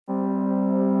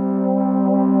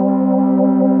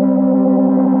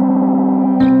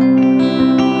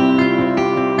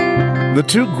The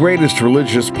two greatest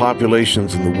religious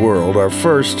populations in the world are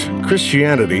first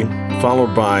Christianity,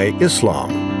 followed by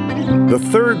Islam. The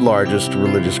third largest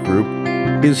religious group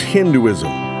is Hinduism.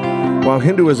 While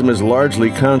Hinduism is largely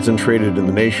concentrated in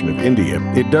the nation of India,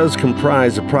 it does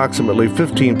comprise approximately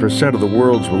 15% of the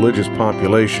world's religious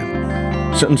population.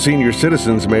 Some senior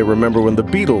citizens may remember when the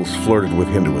Beatles flirted with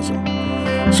Hinduism.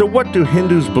 So what do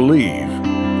Hindus believe?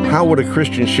 How would a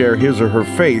Christian share his or her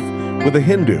faith with a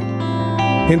Hindu?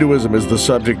 Hinduism is the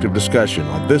subject of discussion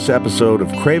on this episode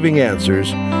of Craving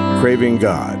Answers, Craving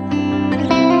God.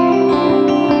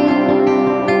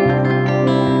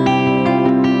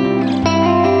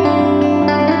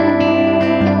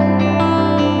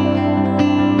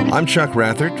 I'm Chuck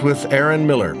Rathert with Aaron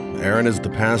Miller. Aaron is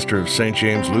the pastor of St.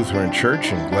 James Lutheran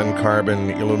Church in Glen Carbon,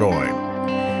 Illinois.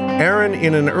 Aaron,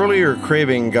 in an earlier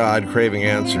Craving God, Craving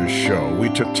Answers show, we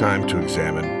took time to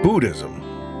examine Buddhism.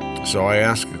 So I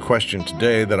ask a question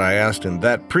today that I asked in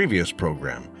that previous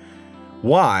program.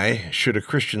 Why should a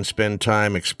Christian spend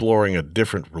time exploring a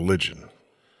different religion?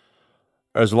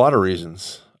 There's a lot of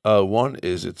reasons. One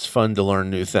is it's fun to learn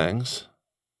new things,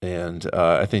 and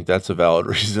I think that's a valid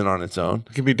reason on its own.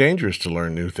 It can be dangerous to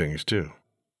learn new things, too.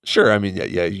 Sure. I mean,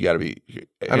 yeah, you got to be...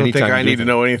 I don't think I need to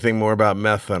know anything more about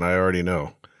meth than I already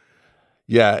know.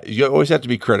 Yeah, you always have to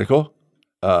be critical.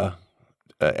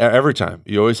 Every time.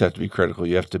 You always have to be critical.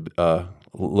 You have to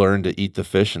learn to eat the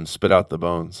fish and spit out the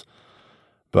bones.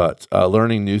 But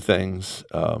learning new things,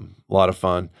 a lot of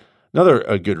fun.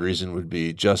 Another good reason would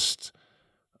be just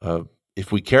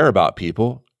if we care about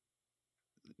people,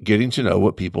 getting to know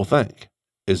what people think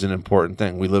is an important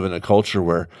thing. We live in a culture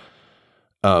where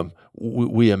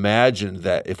we imagine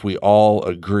that if we all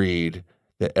agreed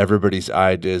that everybody's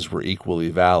ideas were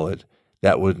equally valid,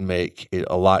 that would make it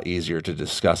a lot easier to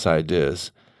discuss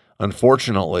ideas.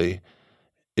 Unfortunately,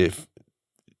 if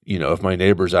my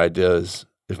neighbor's ideas,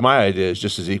 if my idea is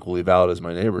just as equally valid as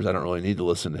my neighbor's, I don't really need to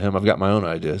listen to him. I've got my own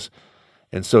ideas.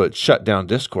 And so it shut down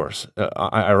discourse.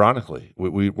 Ironically,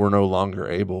 we're no longer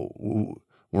able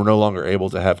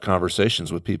to have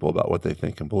conversations with people about what they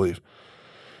think and believe,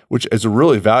 which is a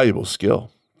really valuable skill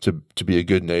to be a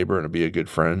good neighbor and to be a good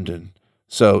friend. And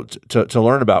so to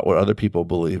learn about what other people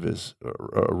believe is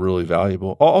really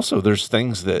valuable. Also, there's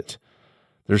things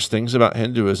about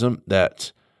Hinduism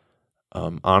that,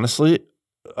 honestly,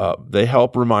 they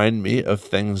help remind me of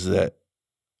things that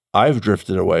I've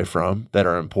drifted away from that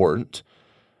are important,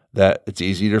 that it's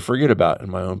easy to forget about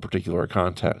in my own particular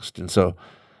context. And so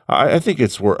I think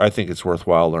it's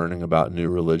worthwhile learning about new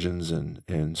religions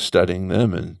and studying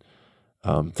them and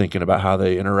thinking about how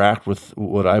they interact with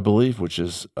what I believe, which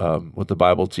is what the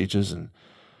Bible teaches. And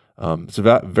it's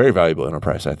a very valuable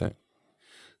enterprise, I think.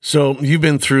 So you've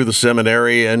been through the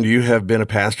seminary and you have been a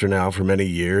pastor now for many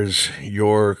years.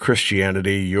 Your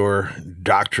Christianity, your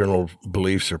doctrinal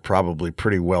beliefs are probably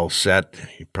pretty well set.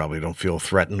 You probably don't feel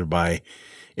threatened by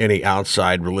any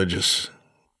outside religious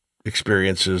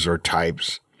experiences or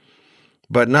types.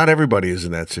 But not everybody is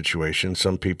in that situation.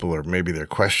 Some people maybe they're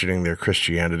questioning their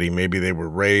Christianity. Maybe they were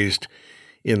raised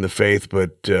in the faith,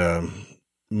 but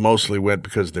mostly went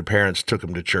because their parents took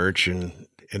them to church, and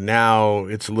now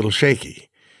it's a little shaky.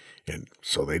 And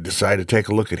so they decide to take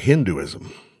a look at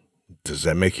Hinduism. Does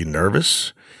that make you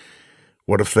nervous?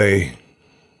 What if they,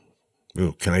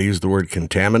 can I use the word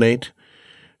contaminate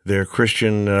their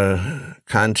Christian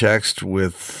context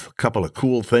with a couple of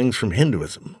cool things from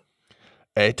Hinduism?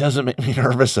 It doesn't make me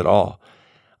nervous at all.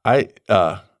 I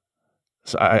can't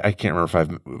remember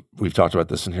if we've talked about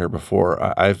this in here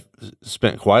before. I've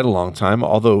spent quite a long time,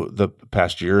 although the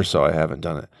past year or so I haven't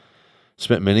done it.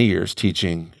 Spent many years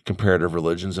teaching comparative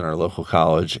religions in our local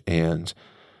college, and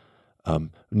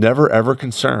never ever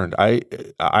concerned.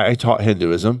 I taught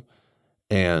Hinduism,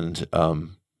 and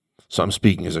so I'm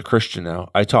speaking as a Christian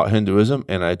now. I taught Hinduism,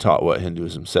 and I taught what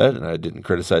Hinduism said, and I didn't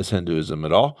criticize Hinduism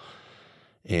at all.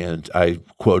 And I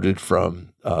quoted from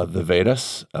the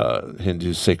Vedas,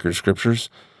 Hindu sacred scriptures.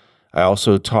 I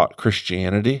also taught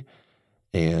Christianity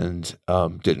and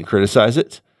didn't criticize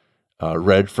it.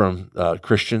 Read from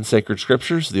Christian sacred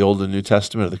scriptures, the Old and New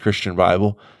Testament of the Christian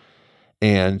Bible.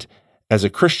 And as a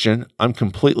Christian, I'm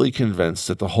completely convinced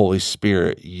that the Holy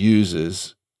Spirit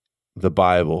uses the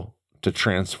Bible to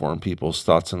transform people's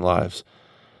thoughts and lives.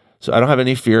 So I don't have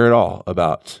any fear at all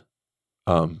about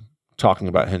talking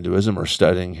about Hinduism or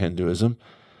studying Hinduism.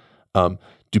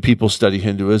 Do people study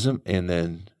Hinduism and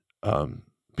then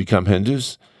become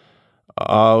Hindus?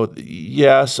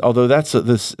 Yes, although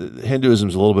Hinduism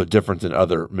is a little bit different than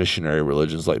other missionary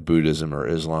religions like Buddhism or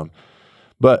Islam.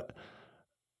 But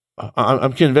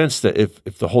I'm convinced that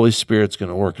if the Holy Spirit's going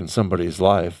to work in somebody's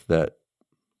life, that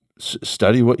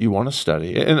study what you want to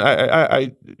study. And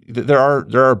there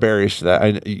are barriers to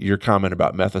that. Your comment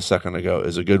about meth a second ago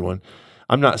is a good one.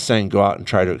 I'm not saying go out and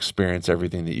try to experience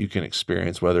everything that you can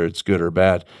experience, whether it's good or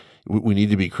bad. We need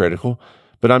to be critical,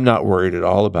 but I'm not worried at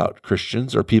all about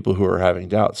Christians or people who are having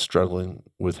doubts struggling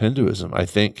with Hinduism. I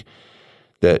think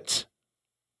that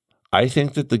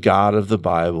the God of the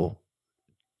Bible,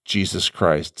 Jesus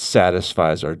Christ,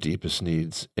 satisfies our deepest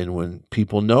needs. And when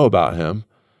people know about him,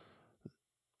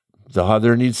 they'll have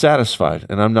their needs satisfied.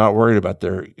 And I'm not worried about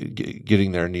their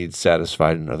getting their needs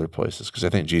satisfied in other places, because I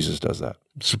think Jesus does that.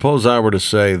 Suppose I were to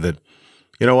say that,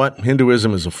 you know what,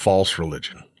 Hinduism is a false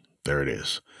religion. There it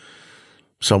is.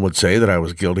 Some would say that I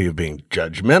was guilty of being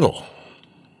judgmental.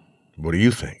 What do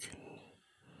you think?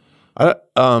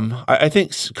 I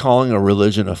think calling a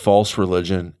religion a false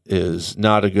religion is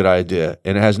not a good idea,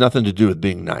 and it has nothing to do with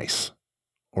being nice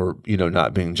or,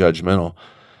 not being judgmental.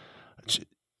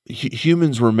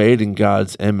 Humans were made in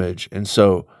God's image, and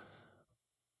so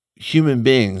human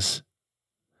beings,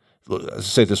 let's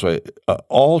say it this way,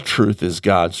 all truth is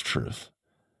God's truth.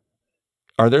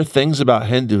 Are there things about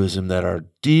Hinduism that are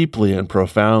deeply and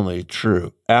profoundly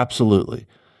true? Absolutely.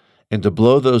 And to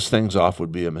blow those things off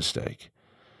would be a mistake.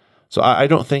 So I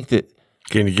don't think that...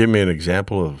 Can you give me an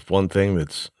example of one thing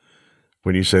that's,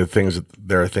 when you say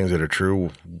there are things that are true,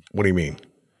 what do you mean?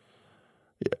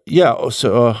 Yeah,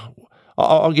 so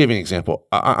I'll give you an example.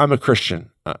 I'm a Christian,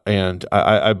 and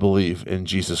I believe in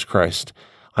Jesus Christ.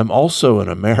 I'm also an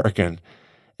American,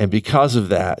 and because of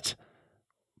that,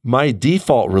 my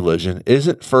default religion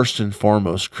isn't first and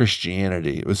foremost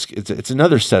Christianity. It's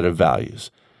another set of values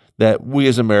that we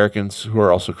as Americans who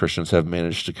are also Christians have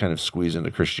managed to kind of squeeze into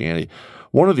Christianity.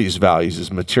 One of these values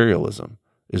is materialism,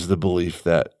 is the belief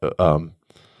that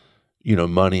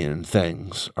money and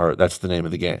things that's the name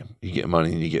of the game. You get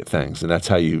money and you get things, and that's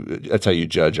how you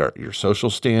judge your social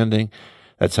standing.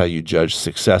 That's how you judge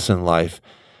success in life.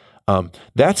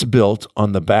 That's built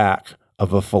on the back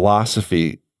of a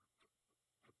philosophy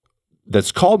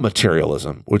that's called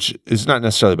materialism, which is not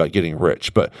necessarily about getting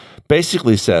rich, but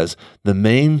basically says the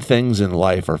main things in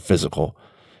life are physical.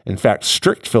 In fact,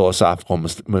 strict philosophical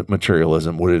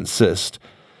materialism would insist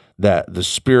that the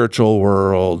spiritual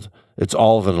world, it's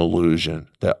all of an illusion,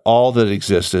 that all that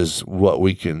exists is what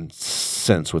we can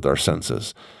sense with our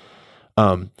senses.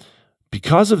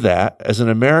 Because of that, as an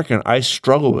American, I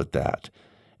struggle with that.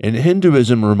 And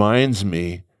Hinduism reminds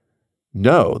me,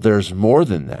 no, there's more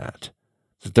than that.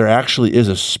 That there actually is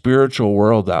a spiritual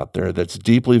world out there that's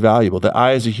deeply valuable, that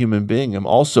I as a human being am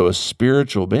also a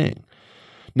spiritual being.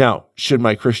 Now, should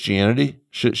my Christianity,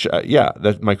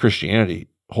 that my Christianity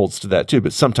holds to that too,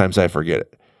 but sometimes I forget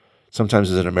it.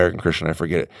 Sometimes as an American Christian, I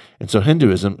forget it. And so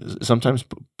Hinduism sometimes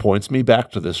points me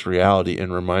back to this reality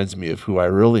and reminds me of who I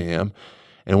really am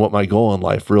and what my goal in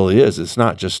life really is. It's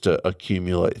not just to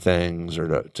accumulate things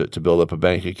or to build up a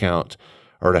bank account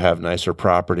or to have nicer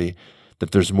property, that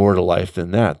there's more to life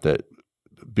than that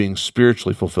being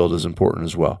spiritually fulfilled is important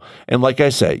as well. And like I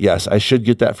say, yes, I should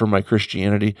get that from my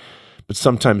Christianity, but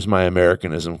sometimes my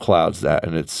Americanism clouds that,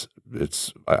 and it's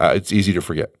easy to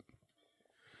forget.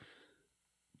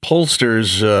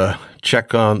 Pollsters check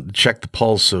the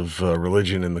pulse of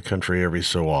religion in the country every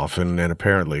so often, and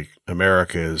apparently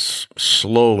America is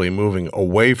slowly moving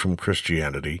away from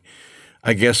Christianity,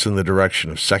 I guess in the direction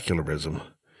of secularism.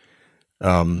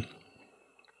 Do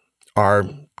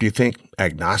you think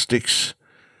agnostics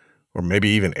or maybe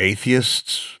even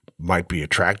atheists might be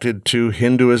attracted to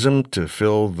Hinduism to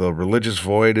fill the religious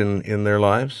void in their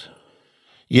lives?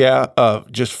 Yeah,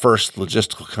 just first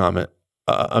logistical comment.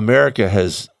 America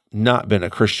has not been a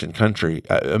Christian country.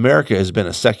 America has been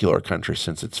a secular country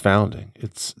since its founding.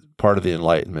 It's part of the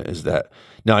Enlightenment is that.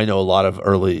 Now, I know a lot of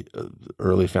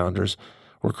early founders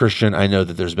were Christian. I know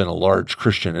that there's been a large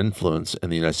Christian influence in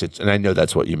the United States, and I know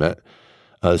that's what you meant.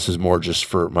 This is more just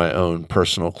for my own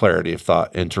personal clarity of thought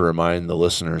and to remind the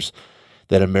listeners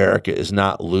that America is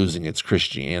not losing its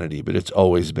Christianity, but it's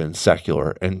always been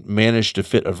secular and managed to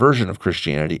fit a version of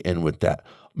Christianity in with that.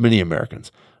 Many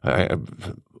Americans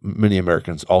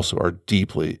also are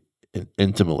deeply and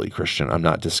intimately Christian. I'm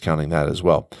not discounting that as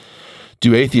well.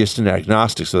 Do atheists and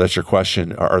agnostics, so that's your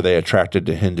question, are they attracted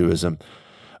to Hinduism?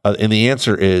 And the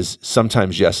answer is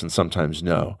sometimes yes and sometimes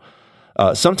no.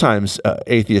 Sometimes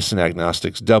atheists and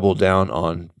agnostics double down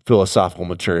on philosophical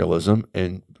materialism,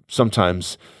 and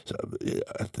sometimes,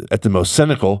 at the most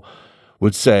cynical,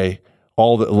 would say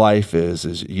all that life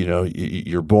is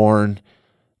you're born,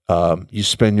 you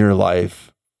spend your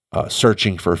life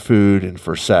searching for food and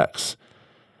for sex,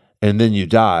 and then you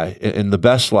die. And the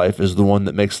best life is the one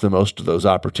that makes the most of those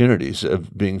opportunities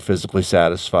of being physically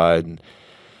satisfied and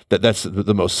That's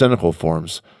the most cynical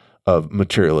forms of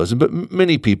materialism. But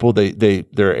many people,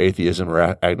 their atheism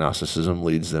or agnosticism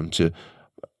leads them to,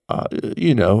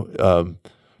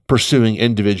 pursuing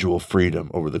individual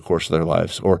freedom over the course of their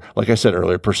lives, or like I said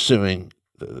earlier, pursuing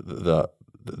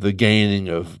the gaining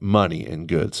of money and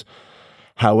goods.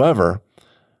 However,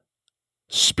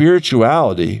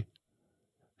 spirituality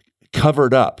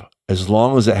covered up as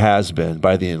long as it has been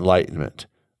by the Enlightenment,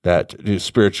 that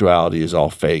spirituality is all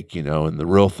fake, and the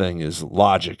real thing is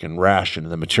logic and ration in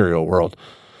the material world.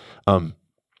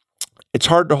 It's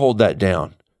hard to hold that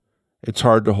down. It's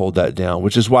hard to hold that down,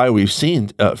 which is why we've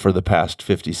seen for the past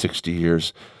 50, 60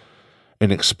 years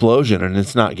an explosion, and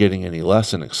it's not getting any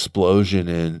less, an explosion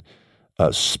in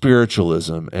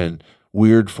spiritualism and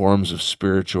weird forms of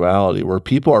spirituality, where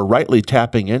people are rightly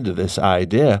tapping into this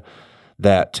idea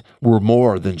that we're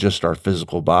more than just our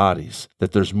physical bodies,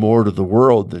 that there's more to the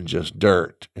world than just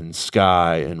dirt and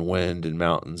sky and wind and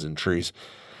mountains and trees,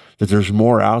 that there's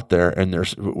more out there, and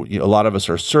there's a lot of us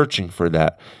are searching for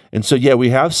that. And so, we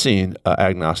have seen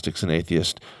agnostics and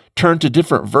atheists turn to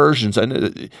different versions.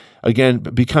 And again,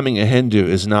 becoming a Hindu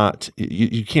is not,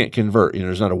 you can't convert.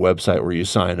 There's not a website where you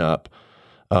sign up.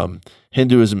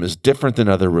 Hinduism is different than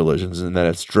other religions in that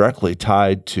it's directly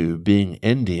tied to being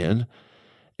Indian,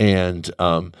 and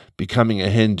becoming a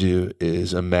Hindu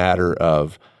is a matter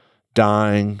of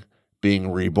dying,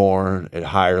 being reborn at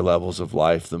higher levels of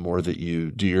life, the more that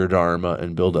you do your dharma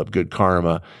and build up good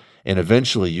karma, and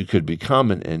eventually you could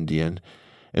become an Indian.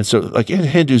 And so,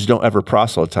 Hindus don't ever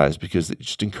proselytize because they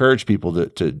just encourage people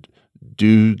to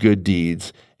do good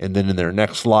deeds, and then in their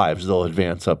next lives, they'll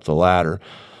advance up the ladder.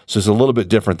 So it's a little bit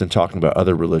different than talking about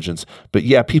other religions. But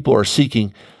people are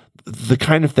seeking the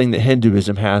kind of thing that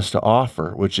Hinduism has to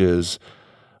offer, which is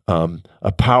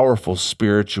a powerful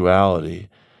spirituality.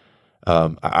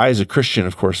 I, as a Christian,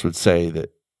 of course, would say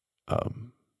that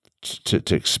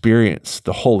to experience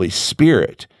the Holy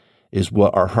Spirit is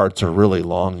what our hearts are really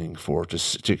longing for,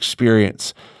 to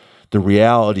experience the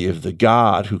reality of the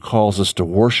God who calls us to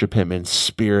worship him in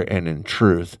spirit and in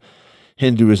truth.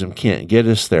 Hinduism can't get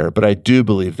us there, but I do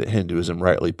believe that Hinduism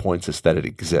rightly points us that it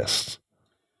exists.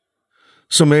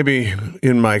 So maybe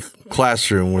in my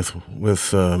classroom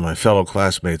with my fellow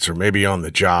classmates, or maybe on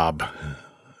the job,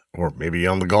 or maybe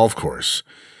on the golf course,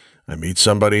 I meet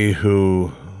somebody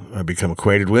who I become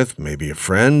acquainted with, maybe a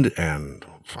friend, and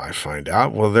I find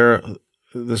out,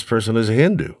 this person is a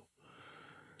Hindu.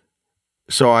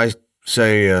 So I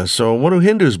say, so what do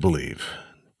Hindus believe?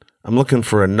 I'm looking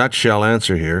for a nutshell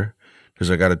answer here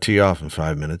because I got to tee off in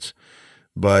 5 minutes.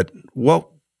 But what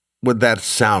would that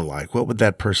sound like? What would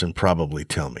that person probably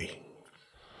tell me?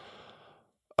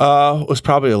 It was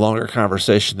probably a longer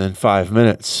conversation than 5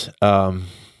 minutes.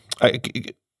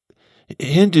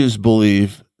 Hindus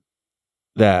believe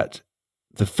that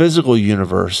the physical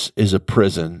universe is a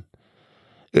prison.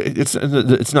 It's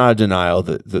not a denial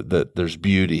that there's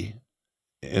beauty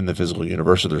in the physical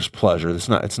universe, or there's pleasure. It's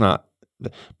not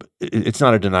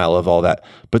a denial of all that,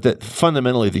 but that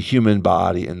fundamentally the human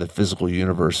body and the physical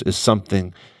universe is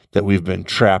something that we've been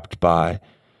trapped by.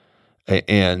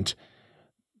 And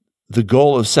the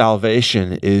goal of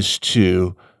salvation is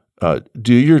to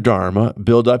do your dharma,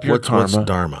 build up your karma. What's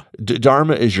dharma?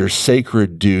 Dharma is your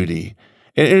sacred duty.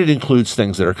 And it includes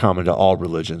things that are common to all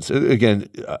religions. Again,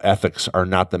 ethics are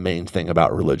not the main thing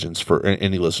about religions, for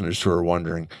any listeners who are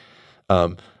wondering.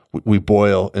 In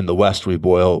the West, we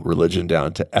boil religion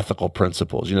down to ethical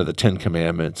principles. The 10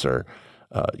 Commandments, or,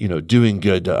 doing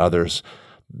good to others.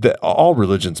 All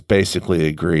religions basically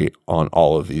agree on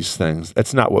all of these things.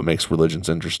 That's not what makes religions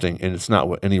interesting, and it's not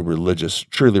what any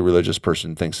truly religious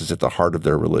person thinks is at the heart of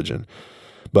their religion.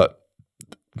 But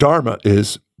dharma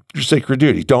is your sacred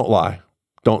duty. Don't lie.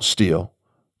 Don't steal.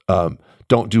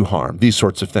 Don't do harm. These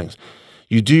sorts of things.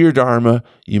 You do your dharma,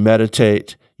 you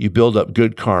meditate, you build up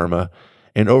good karma,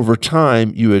 and over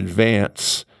time you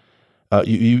advance.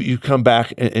 You come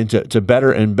back into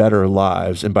better and better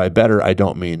lives. And by better, I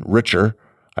don't mean richer.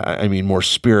 I mean more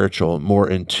spiritual, more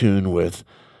in tune with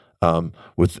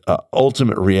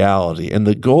ultimate reality. And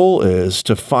the goal is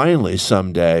to finally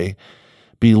someday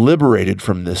be liberated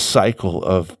from this cycle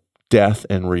of death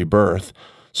and rebirth,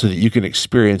 so that you can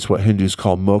experience what Hindus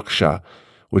call moksha,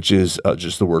 which is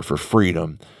just the word for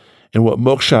freedom. And what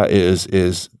moksha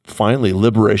is finally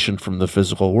liberation from the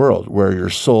physical world, where your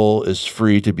soul is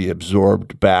free to be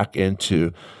absorbed back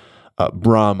into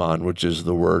Brahman, which is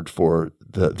the word for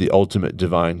the ultimate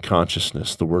divine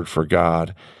consciousness, the word for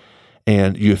God.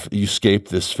 And you escape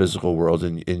this physical world,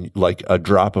 and like a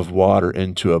drop of water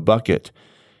into a bucket,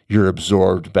 you're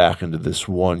absorbed back into this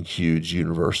one huge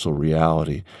universal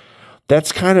reality.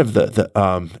 That's kind of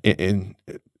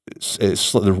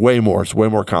there's way more. It's way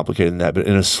more complicated than that. But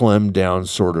in a slimmed down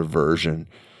sort of version,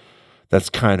 that's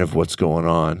kind of what's going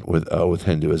on with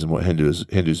Hinduism. What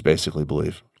Hindus basically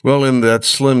believe. Well, in that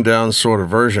slimmed down sort of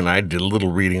version, I did a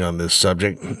little reading on this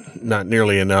subject, not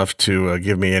nearly enough to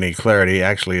give me any clarity.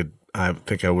 Actually, I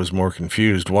think I was more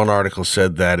confused. One article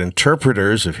said that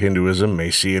interpreters of Hinduism may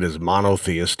see it as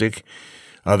monotheistic.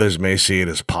 Others may see it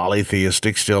as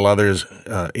polytheistic. Still others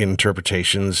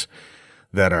interpretations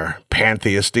that are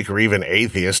pantheistic or even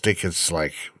atheistic. It's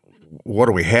like, what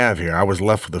do we have here? I was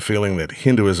left with the feeling that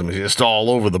Hinduism is just all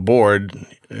over the board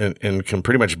and can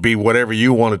pretty much be whatever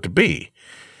you want it to be.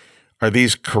 Are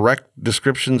these correct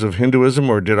descriptions of Hinduism,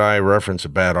 or did I reference a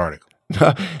bad article?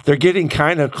 They're getting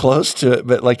kind of close to it,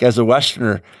 but like as a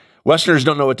Westerner, Westerners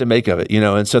don't know what to make of it,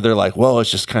 and so they're like, well,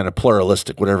 it's just kind of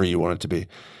pluralistic, whatever you want it to be.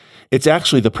 It's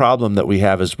actually the problem that we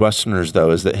have as Westerners, though,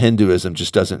 is that Hinduism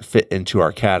just doesn't fit into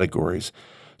our categories.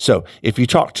 So if you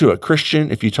talk to a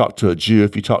Christian, if you talk to a Jew,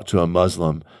 if you talk to a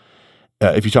Muslim,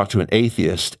 if you talk to an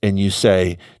atheist, and you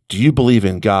say, do you believe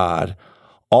in God?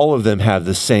 All of them have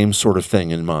the same sort of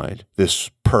thing in mind, this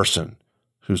person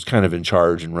who's kind of in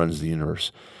charge and runs the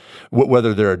universe.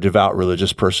 Whether they're a devout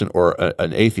religious person or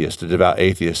an atheist, a devout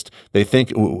atheist, they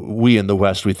think, we in the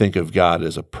West, we think of God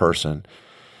as a person.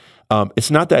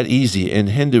 It's not that easy. In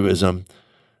Hinduism,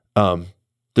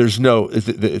 it's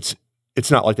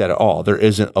not like that at all. There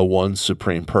isn't a one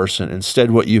supreme person.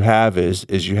 Instead, what you have is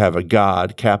you have a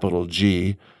God, capital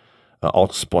G. I'll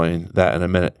explain that in a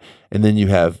minute. And then you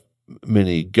have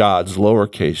many gods,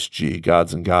 lowercase g,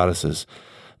 gods and goddesses.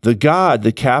 The God,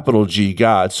 the capital G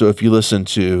God. So if you listen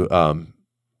to,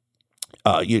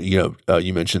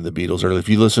 you mentioned the Beatles earlier. If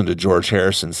you listen to George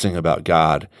Harrison sing about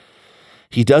God,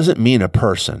 he doesn't mean a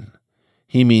person.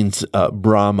 He means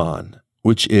Brahman,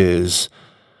 which is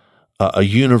a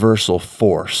universal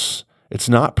force. It's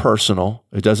not personal.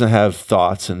 It doesn't have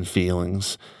thoughts and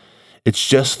feelings. It's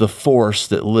just the force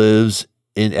that lives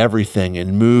in everything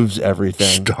and moves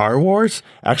everything. Star Wars?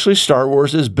 Actually, Star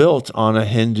Wars is built on a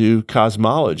Hindu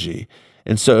cosmology.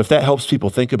 And so if that helps people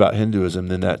think about Hinduism,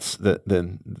 then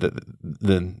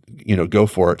go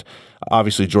for it.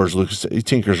 Obviously, George Lucas, he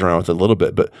tinkers around with it a little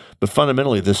bit, but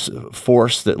fundamentally, this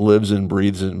force that lives and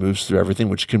breathes and moves through everything,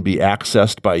 which can be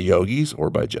accessed by yogis or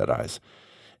by Jedis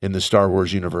in the Star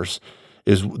Wars universe,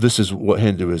 this is what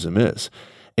Hinduism is.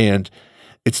 And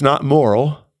it's not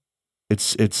moral.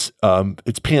 It's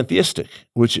pantheistic,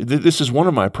 which this is one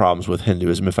of my problems with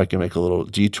Hinduism, if I can make a little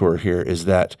detour here, is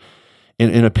that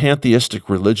in a pantheistic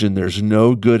religion, there's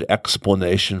no good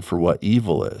explanation for what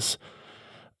evil is.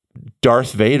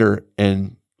 Darth Vader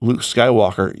and Luke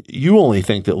Skywalker, you only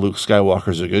think that Luke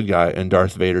Skywalker's a good guy and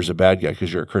Darth Vader's a bad guy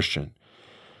because you're a Christian.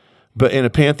 But in a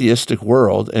pantheistic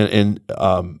world, in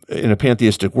a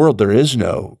pantheistic world, there is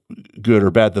no good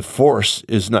or bad. The Force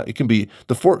is not. It can be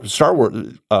the Force.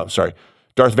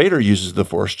 Darth Vader uses the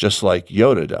Force just like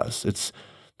Yoda does.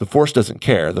 The Force doesn't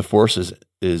care. The Force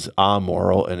is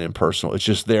amoral and impersonal. It's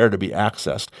just there to be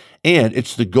accessed, and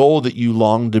it's the goal that you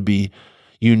long to be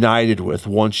united with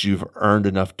once you've earned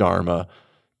enough dharma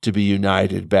to be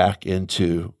united back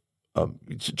into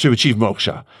to achieve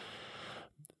moksha.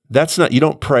 That's not, you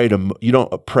don't pray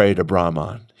to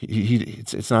Brahman.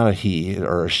 It's not a he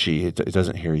or a she. It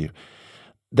doesn't hear you.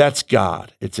 That's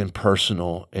God. It's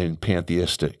impersonal and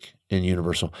pantheistic and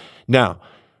universal. Now,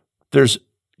 there's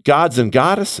gods and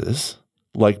goddesses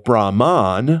like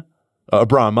Brahma,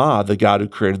 the God who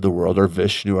created the world, or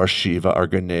Vishnu, or Shiva, or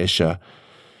Ganesha,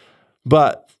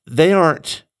 but they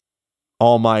aren't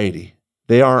almighty.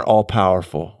 They aren't all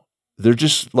powerful. They're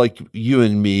just like you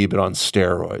and me, but on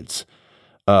steroids.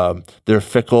 They're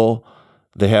fickle.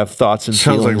 They have thoughts and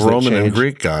feelings. Sounds like Roman and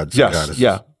Greek gods. Yes, and goddesses.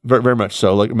 Yeah, very, very much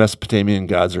so. Like Mesopotamian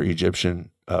gods or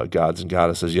Egyptian gods and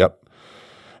goddesses. Yep.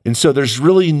 And so there's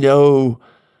no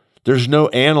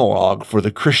analog for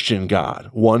the Christian God,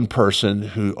 one person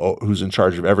who's in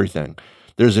charge of everything.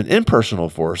 There's an impersonal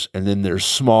force, and then there's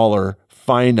smaller,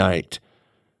 finite,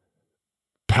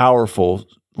 powerful,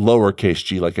 lowercase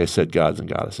g, like I said, gods and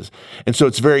goddesses. And so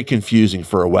it's very confusing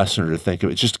for a Westerner to think of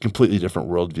it. It's just a completely different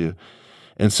worldview.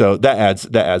 And so that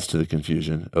adds to the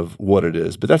confusion of what it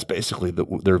is. But that's basically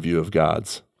their view of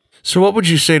gods. So what would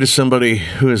you say to somebody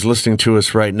who is listening to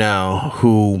us right now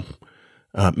who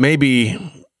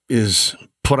maybe is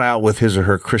put out with his or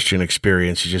her Christian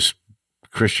experience?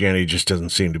 Christianity just doesn't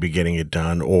seem to be getting it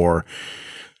done, or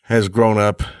has grown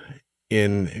up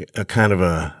in a kind of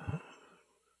a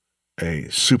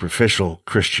superficial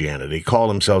Christianity, called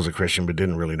themselves a Christian, but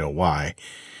didn't really know why.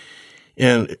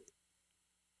 And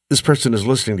this person is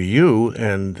listening to you,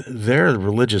 and their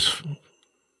religious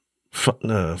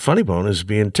funny bone is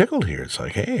being tickled here. It's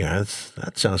like, hey,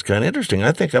 that sounds kind of interesting.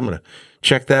 I think I'm going to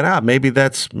check that out. Maybe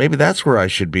that's where I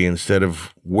should be instead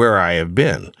of where I have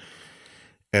been.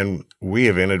 And we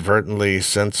have inadvertently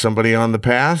sent somebody on the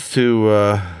path to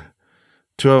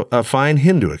a fine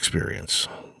Hindu experience.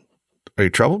 Are you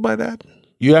troubled by that?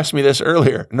 You asked me this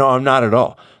earlier. No, I'm not at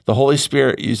all. The Holy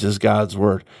Spirit uses God's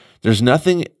word. There's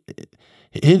nothing.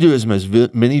 Hinduism has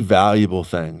many valuable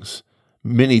things,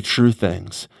 many true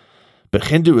things. But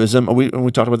Hinduism, and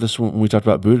we talked about this when we talked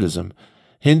about Buddhism,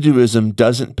 Hinduism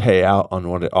doesn't pay out on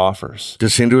what it offers.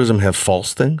 Does Hinduism have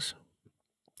false things?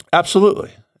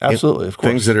 Absolutely. Absolutely, of course.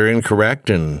 Things that are incorrect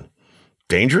and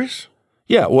dangerous?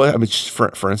 Yeah, well, I mean,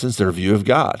 for instance, their view of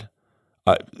God.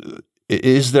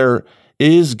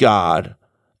 Is God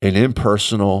an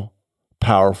impersonal,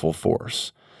 powerful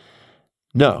force?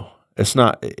 No, it's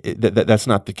not. That's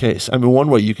not the case. I mean,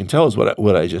 one way you can tell is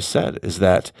what I just said, is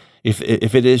that if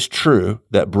it is true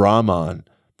that Brahman,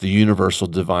 the universal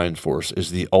divine force, is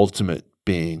the ultimate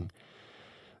being,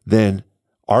 then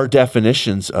our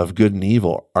definitions of good and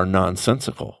evil are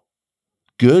nonsensical.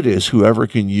 Good is whoever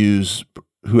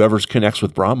connects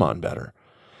with Brahman better.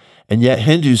 And yet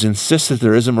Hindus insist that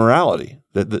there is a morality,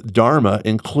 that the Dharma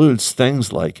includes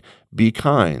things like be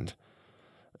kind,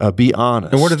 be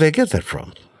honest. And where do they get that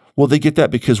from? Well, they get that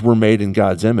because we're made in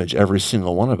God's image, every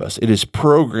single one of us. It is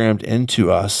programmed into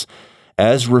us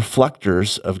as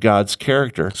reflectors of God's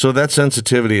character. So that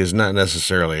sensitivity is not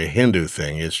necessarily a Hindu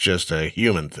thing. It's just a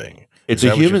human thing. It's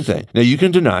a human thing. Now, you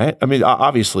can deny it. I mean,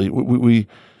 obviously, we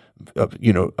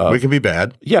can be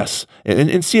bad. Yes.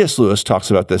 And C.S. Lewis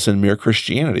talks about this in Mere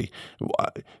Christianity.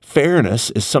 Fairness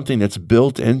is something that's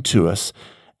built into us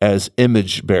as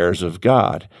image bearers of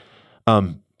God.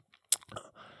 The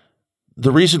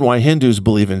reason why Hindus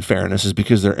believe in fairness is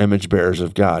because they're image bearers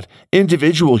of God.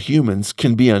 Individual humans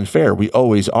can be unfair. We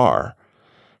always are.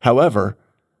 However,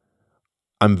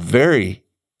 I'm very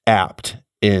apt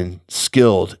and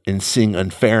skilled in seeing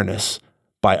unfairness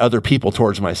by other people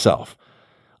towards myself.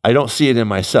 I don't see it in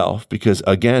myself because,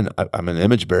 again, I'm an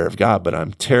image bearer of God, but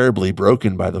I'm terribly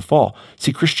broken by the fall.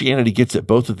 See, Christianity gets at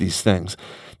both of these things,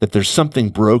 that there's something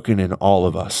broken in all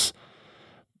of us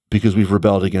because we've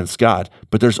rebelled against God.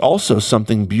 But there's also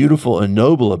something beautiful and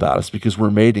noble about us because we're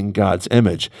made in God's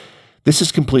image. This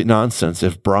is complete nonsense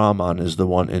if Brahman is the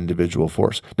one individual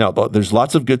force. Now, there's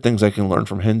lots of good things I can learn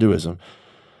from Hinduism,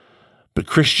 but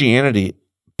Christianity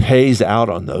pays out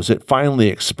on those. It finally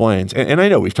explains, and I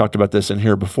know we've talked about this in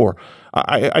here before.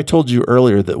 I told you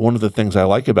earlier that one of the things I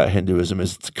like about Hinduism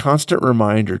is it's a constant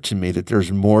reminder to me that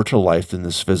there's more to life than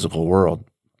this physical world.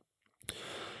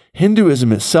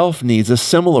 Hinduism itself needs a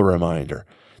similar reminder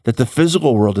that the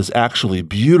physical world is actually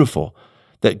beautiful,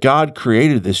 that God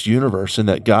created this universe and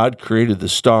that God created the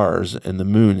stars and the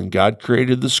moon and God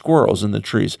created the squirrels and the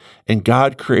trees and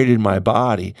God created my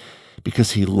body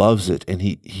because he loves it and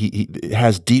he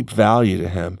has deep value to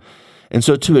him. And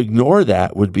so to ignore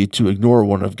that would be to ignore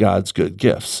one of God's good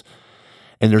gifts.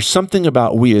 And there's something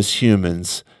about we as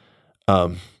humans,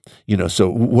 so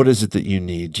what is it that you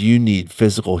need? Do you need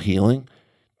physical healing?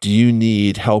 Do you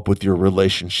need help with your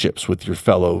relationships with your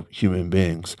fellow human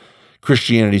beings?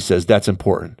 Christianity says that's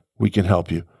important. We can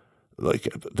help you. Like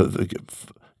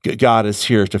God is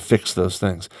here to fix those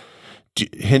things.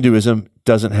 Hinduism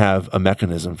doesn't have a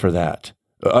mechanism for that,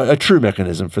 a true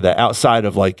mechanism for that, outside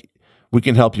of like, we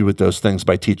can help you with those things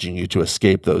by teaching you to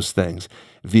escape those things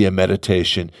via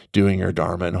meditation, doing your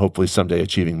dharma, and hopefully someday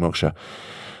achieving moksha.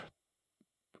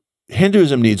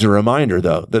 Hinduism needs a reminder,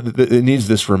 though, that it needs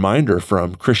this reminder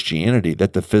from Christianity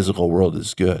that the physical world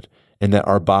is good and that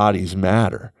our bodies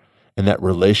matter and that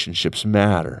relationships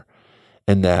matter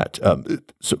and that,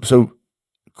 so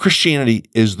Christianity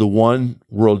is the one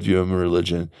worldview and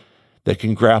religion that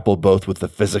can grapple both with the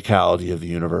physicality of the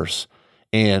universe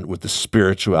and with the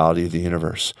spirituality of the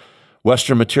universe.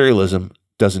 Western materialism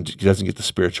doesn't get the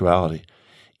spirituality.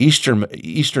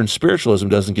 Eastern spiritualism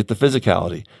doesn't get the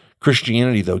physicality.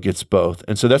 Christianity, though, gets both.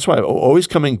 And so that's why I'm always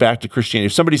coming back to Christianity.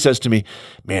 If somebody says to me,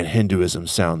 man, Hinduism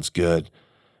sounds good,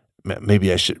 maybe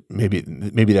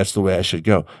that's the way I should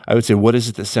go, I would say, what is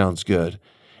it that sounds good?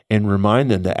 And remind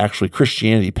them that actually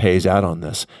Christianity pays out on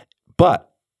this.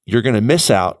 But you're going to miss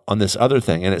out on this other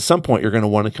thing. And at some point, you're going to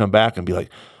want to come back and be like,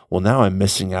 well, now I'm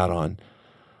missing out on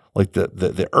like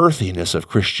the earthiness of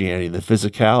Christianity, the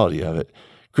physicality of it.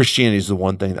 Christianity is the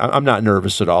one thing. I'm not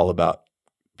nervous at all about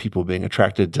people being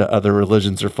attracted to other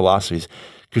religions or philosophies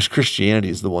because Christianity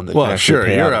is the one that Well, sure,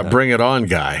 you're a bring it on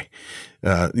guy.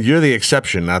 You're the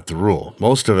exception, not the rule.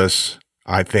 Most of us,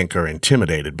 I think, are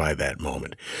intimidated by that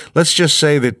moment. Let's just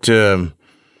say that,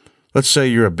 let's say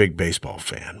you're a big baseball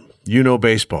fan. You know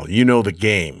baseball. You know the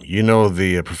game. You know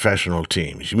the professional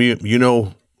teams. You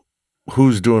know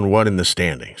who's doing what in the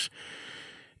standings.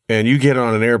 And you get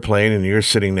on an airplane and you're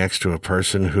sitting next to a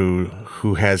person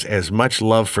who has as much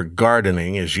love for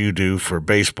gardening as you do for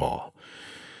baseball.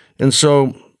 And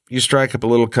so you strike up a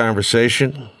little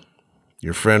conversation.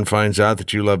 Your friend finds out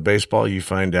that you love baseball. You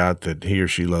find out that he or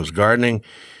she loves gardening.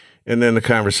 And then the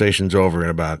conversation's over in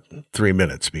about 3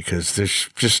 minutes because there's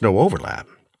just no overlap.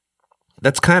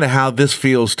 That's kind of how this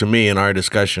feels to me in our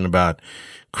discussion about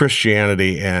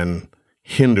Christianity and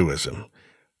Hinduism.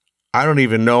 I don't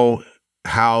even know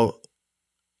how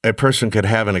a person could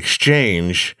have an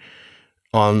exchange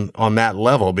on that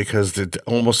level because it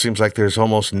almost seems like there's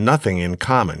almost nothing in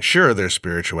common. Sure, there's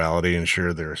spirituality and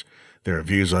sure there are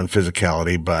views on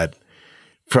physicality, but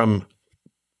from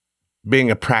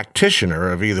being a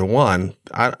practitioner of either one,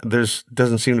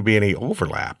 doesn't seem to be any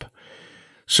overlap.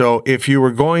 So if you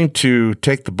were going to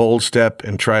take the bold step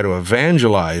and try to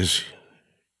evangelize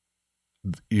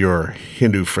your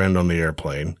Hindu friend on the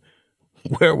airplane,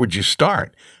 where would you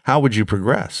start? How would you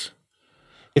progress?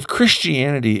 If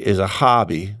Christianity is a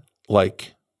hobby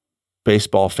like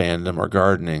baseball fandom or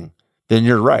gardening, then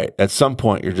you're right. At some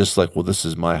point, you're just like, well, this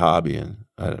is my hobby, and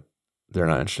they're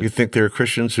not interested. You think there are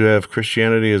Christians who have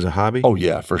Christianity as a hobby? Oh,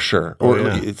 yeah, for sure.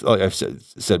 It's, like I've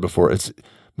said before, it's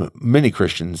many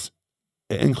Christians,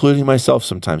 including myself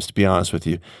sometimes, to be honest with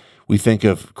you, we think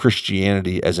of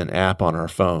Christianity as an app on our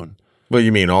phone. Well,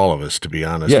 you mean all of us, to be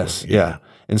honest. Yes, yeah.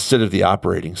 Instead of the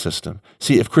operating system.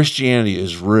 See, if Christianity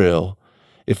is real,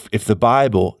 if the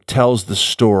Bible tells the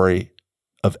story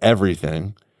of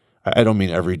everything, I don't mean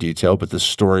every detail, but the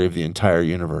story of the entire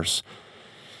universe.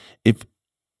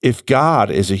 If God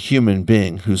is a human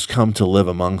being who's come to live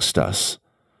amongst us,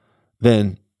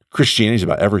 then Christianity is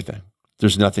about everything.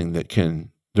 There's nothing that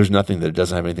it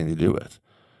doesn't have anything to do with.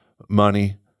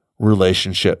 Money,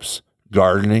 relationships,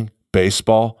 gardening,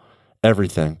 baseball,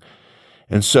 everything.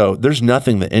 And so there's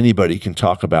nothing that anybody can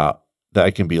talk about that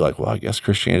I can be like, well, I guess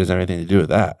Christianity doesn't have anything to do with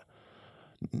that.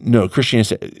 No,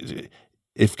 Christianity,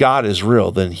 if God is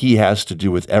real, then he has to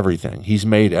do with everything. He's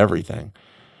made everything.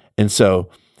 And so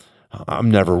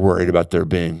I'm never worried about there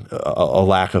being a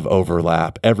lack of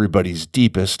overlap. Everybody's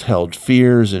deepest held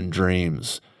fears and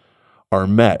dreams are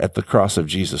met at the cross of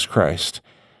Jesus Christ.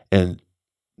 And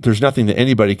there's nothing that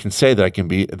anybody can say that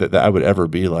that I would ever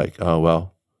be like, oh,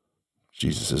 well,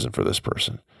 Jesus isn't for this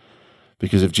person.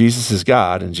 Because if Jesus is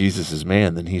God and Jesus is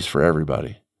man, then he's for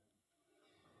everybody.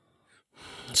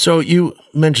 So you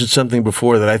mentioned something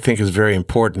before that I think is very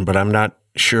important, but I'm not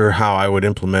sure how I would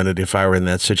implement it if I were in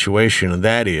that situation. And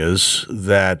that is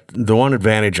that the one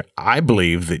advantage I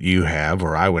believe that you have,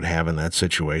 or I would have in that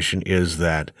situation, is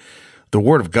that the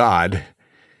Word of God,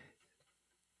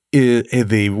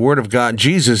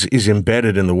 Jesus is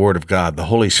embedded in the Word of God. The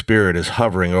Holy Spirit is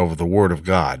hovering over the Word of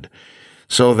God.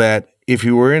 So that if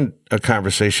you were in a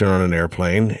conversation on an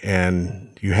airplane and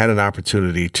you had an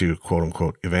opportunity to, quote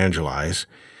unquote, evangelize,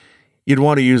 you'd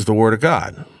want to use the Word of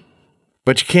God.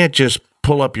 But you can't just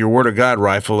pull up your Word of God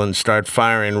rifle and start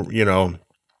firing,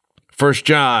 1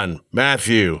 John,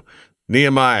 Matthew,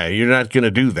 Nehemiah. You're not going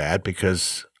to do that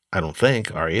because, I don't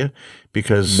think, are you?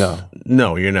 Because,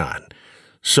 no, you're not.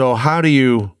 So how do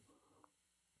you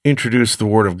introduce the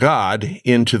Word of God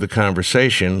into the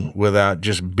conversation without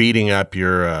just beating up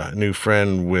your new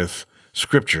friend with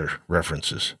scripture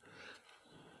references?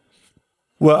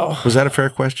 Well, was that a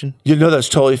fair question? That's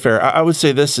totally fair. I would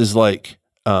say this is like,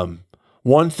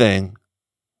 one thing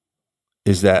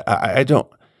is that I don't,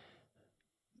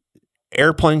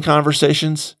 airplane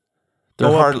conversations, they're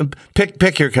hard.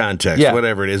 Pick your context,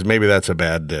 whatever it is. Maybe that's a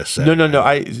bad diss. No.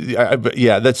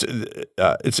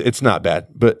 It's not bad,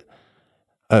 but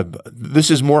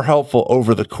this is more helpful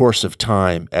over the course of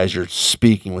time as you're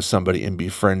speaking with somebody and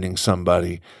befriending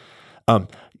somebody.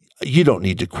 You don't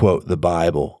need to quote the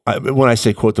Bible. When I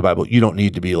say quote the Bible, you don't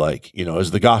need to be like,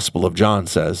 as the Gospel of John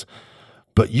says,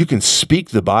 but you can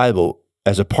speak the Bible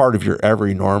as a part of your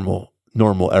every normal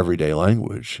everyday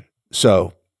language.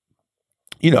 So,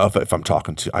 if I'm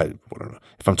talking to,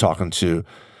 if I'm talking to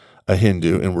a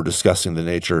Hindu and we're discussing the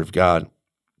nature of God,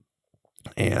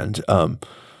 and I'll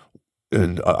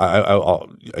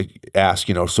ask,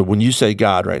 so when you say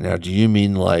God right now, do you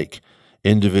mean like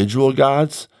individual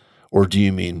gods or do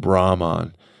you mean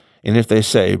Brahman? And if they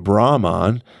say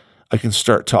Brahman, I can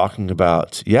start talking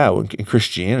about, in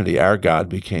Christianity, our God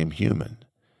became human.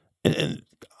 And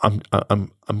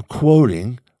I'm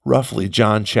quoting roughly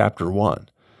John chapter 1.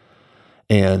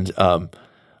 And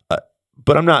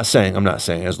but I'm not saying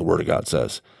as the Word of God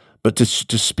says, but to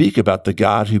speak about the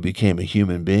God who became a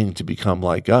human being to become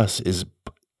like us is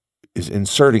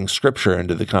inserting Scripture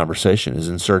into the conversation, is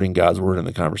inserting God's word in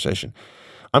the conversation.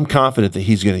 I'm confident that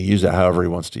he's going to use it however he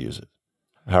wants to use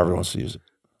it.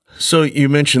 So you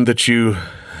mentioned that you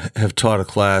have taught a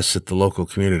class at the local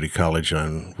community college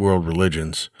on world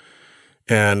religions.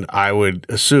 And I would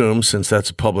assume, since that's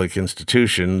a public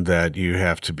institution, that you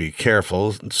have to be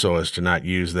careful so as to not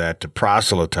use that to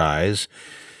proselytize.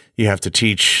 You have to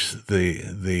teach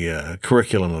the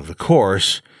curriculum of the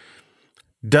course.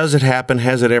 Does it happen?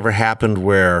 Has it ever happened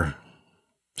where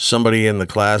somebody in the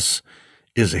class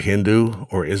is a Hindu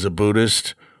or is a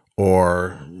Buddhist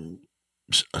or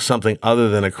something other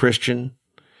than a Christian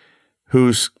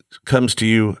who comes to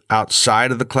you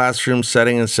outside of the classroom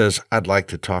setting and says, I'd like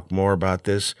to talk more about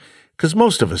this? Because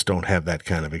most of us don't have that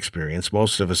kind of experience.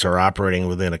 Most of us are operating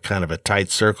within a kind of a tight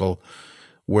circle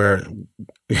where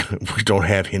we don't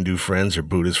have Hindu friends or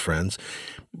Buddhist friends.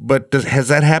 But has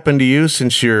that happened to you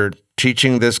since you're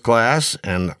teaching this class?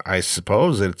 And I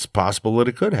suppose it's possible that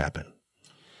it could happen.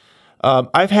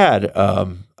 I've had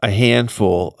a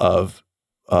handful of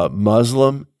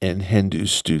Muslim and Hindu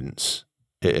students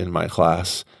in my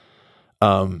class.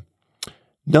 None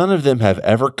of them have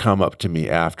ever come up to me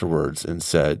afterwards and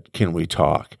said, can we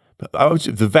talk?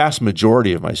 The vast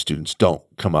majority of my students don't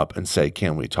come up and say,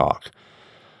 can we talk?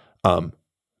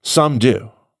 Some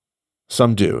do.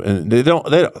 And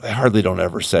they hardly don't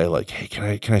ever say like,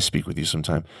 hey, can I speak with you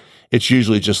sometime? It's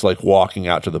usually just like walking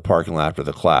out to the parking lot after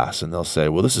the class, and they'll say,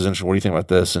 well, this is interesting. What do you think about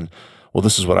this? And well,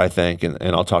 this is what I think. And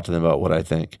I'll talk to them about what I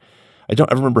think.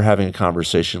 I remember having a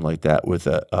conversation like that with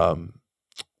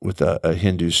a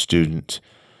Hindu student,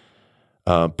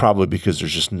 probably because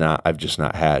I've just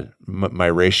not had my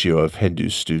ratio of Hindu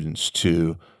students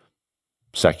to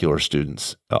secular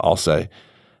students, I'll say,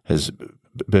 has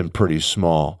been pretty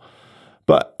small.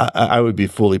 But I would be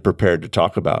fully prepared to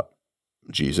talk about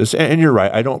Jesus. And you're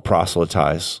right, I don't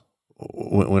proselytize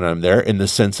when I'm there, in the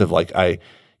sense of like I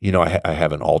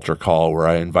have an altar call where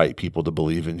I invite people to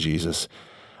believe in Jesus.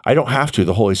 I don't have to.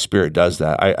 The Holy Spirit does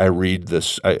that. I read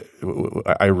this. I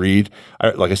read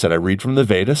from the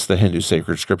Vedas, the Hindu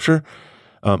sacred scripture.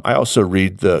 I also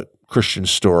read the Christian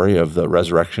story of the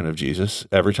resurrection of Jesus.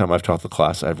 Every time I've taught the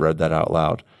class, I've read that out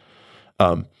loud.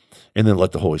 And then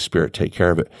let the Holy Spirit take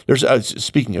care of it. There's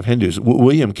speaking of Hindus,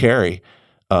 William Carey,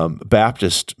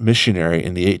 Baptist missionary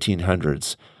in the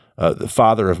 1800s, the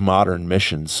father of modern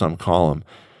missions, some call him.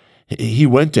 He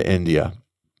went to India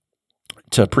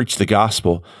to preach the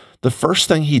gospel. The first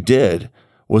thing he did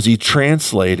was he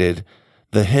translated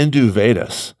the Hindu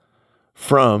Vedas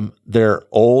from their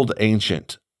old,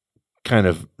 ancient, kind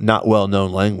of not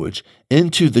well-known language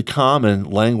into the common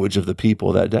language of the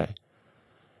people that day.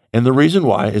 And the reason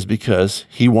why is because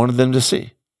he wanted them to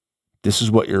see, this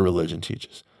is what your religion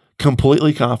teaches.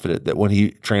 Completely confident that when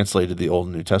he translated the Old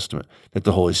and New Testament, that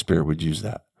the Holy Spirit would use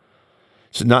that.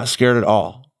 So not scared at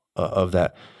all of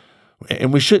that.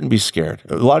 And we shouldn't be scared.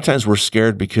 A lot of times we're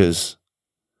scared because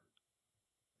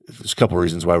there's a couple of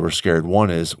reasons why we're scared.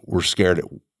 One is we're scared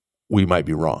we might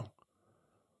be wrong.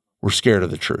 We're scared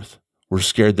of the truth. We're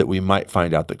scared that we might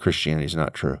find out that Christianity is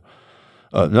not true.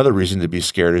 Another reason to be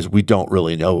scared is we don't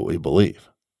really know what we believe.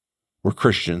 We're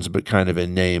Christians, but kind of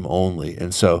in name only.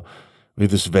 And so we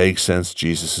have this vague sense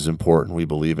Jesus is important. We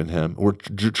believe in him. We're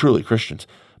truly Christians,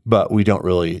 but we don't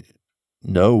really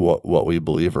know what we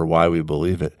believe or why we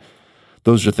believe it.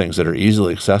 Those are things that are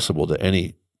easily accessible to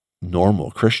any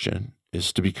normal Christian,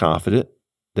 is to be confident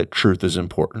that truth is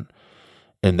important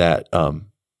and that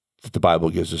the Bible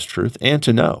gives us truth, and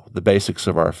to know the basics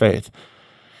of our faith.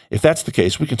 If that's the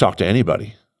case, we can talk to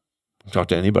anybody.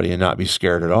 And not be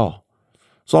scared at all.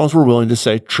 As long as we're willing to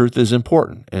say truth is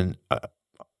important. And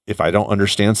if I don't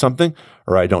understand something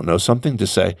or I don't know something, to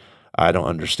say, I don't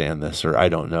understand this, or I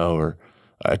don't know, or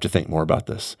I have to think more about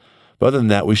this. But other than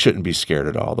that, we shouldn't be scared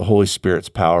at all. The Holy Spirit's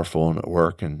powerful and at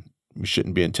work, and we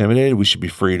shouldn't be intimidated. We should be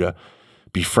free to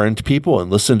befriend people and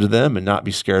listen to them and not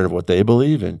be scared of what they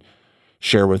believe, and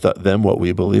share with them what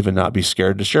we believe and not be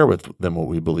scared to share with them what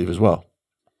we believe as well.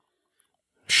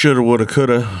 Shoulda, woulda,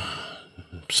 coulda.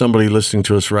 Somebody listening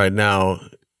to us right now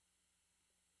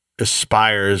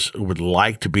would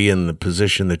like to be in the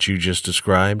position that you just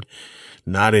described,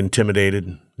 not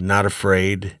intimidated, not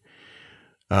afraid.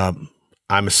 I'm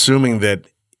assuming that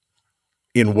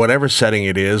in whatever setting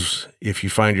it is, if you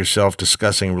find yourself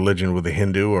discussing religion with a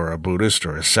Hindu or a Buddhist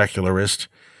or a secularist,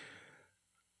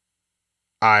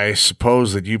 I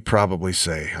suppose that you probably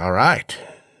say, all right.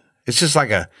 It's just like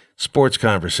a sports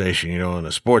conversation, in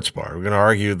a sports bar. We're going to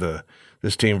argue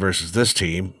this team versus this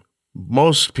team.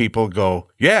 Most people go,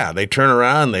 yeah, they turn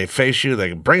around, they face you,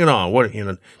 they bring it on.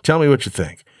 Tell me what you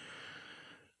think.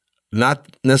 not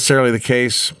necessarily the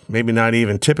case, maybe not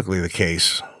even typically the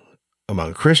case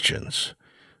among Christians.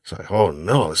 It's like, oh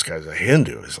no, this guy's a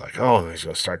Hindu. It's like, oh, he's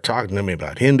going to start talking to me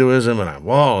about Hinduism, and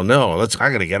oh no,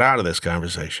 I got to get out of this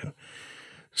conversation.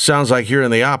 Sounds like you're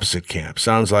in the opposite camp.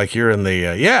 Sounds like you're in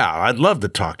the, yeah, I'd love to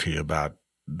talk to you about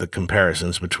the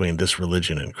comparisons between this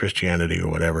religion and Christianity or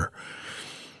whatever.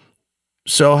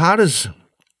 So how does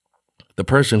the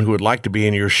person who would like to be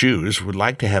in your shoes, would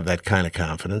like to have that kind of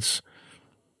confidence,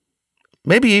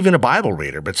 maybe even a Bible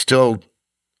reader, but still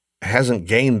hasn't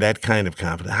gained that kind of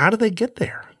confidence, how do they get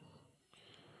there?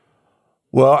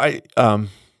 Well,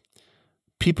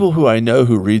 people who I know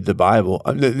who read the Bible,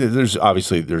 there's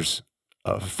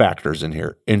factors in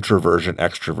here. Introversion,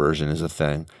 extroversion is a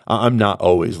thing. I'm not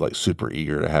always like super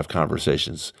eager to have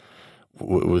conversations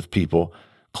with people.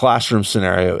 Classroom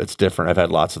scenario, it's different. I've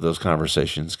had lots of those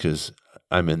conversations because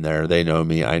I'm in there. They know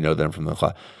me. I know them from the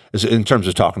class. In terms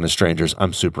of talking to strangers,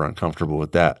 I'm super uncomfortable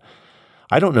with that.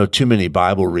 I don't know too many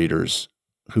Bible readers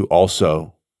who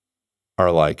also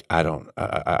are like, I don't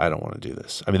want to do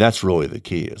this. I mean, that's really the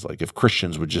key, is like if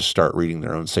Christians would just start reading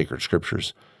their own sacred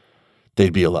scriptures,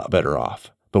 they'd be a lot better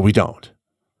off. But we don't.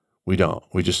 We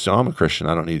just say, I'm a Christian.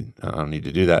 I don't need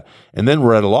to do that. And then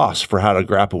we're at a loss for how to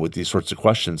grapple with these sorts of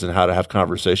questions and how to have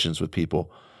conversations with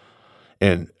people.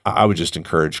 And I would just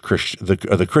encourage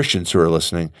the Christians who are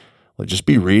listening, like, just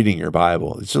be reading your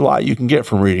Bible. It's a lot you can get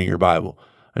from reading your Bible.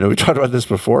 I know we talked about this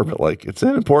before, but like, it's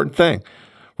an important thing.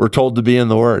 We're told to be in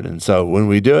the Word. And so when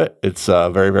we do it, it's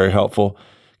very, very helpful.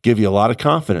 Give you a lot of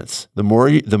confidence. The more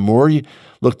you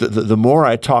look, the more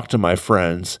I talk to my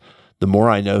friends, the more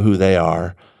I know who they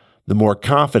are, the more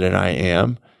confident I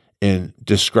am in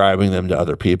describing them to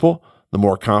other people, the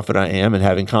more confident I am in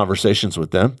having conversations with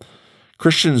them.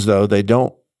 Christians, though,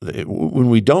 when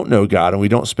we don't know God and we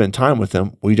don't spend time with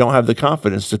Him, we don't have the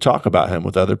confidence to talk about Him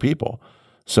with other people.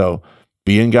 So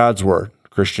be in God's Word.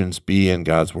 Christians, be in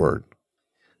God's Word.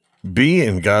 Be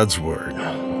in God's Word.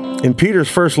 In Peter's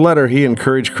first letter, he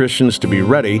encouraged Christians to be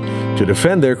ready to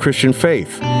defend their Christian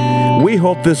faith. We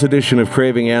hope this edition of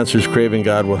Craving Answers, Craving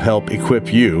God will help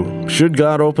equip you, should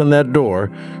God open that door,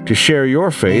 to share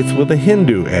your faith with a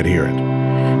Hindu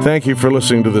adherent. Thank you for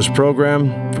listening to this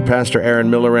program. For Pastor Aaron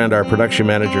Miller and our production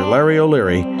manager, Larry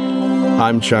O'Leary,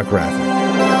 I'm Chuck Rathman.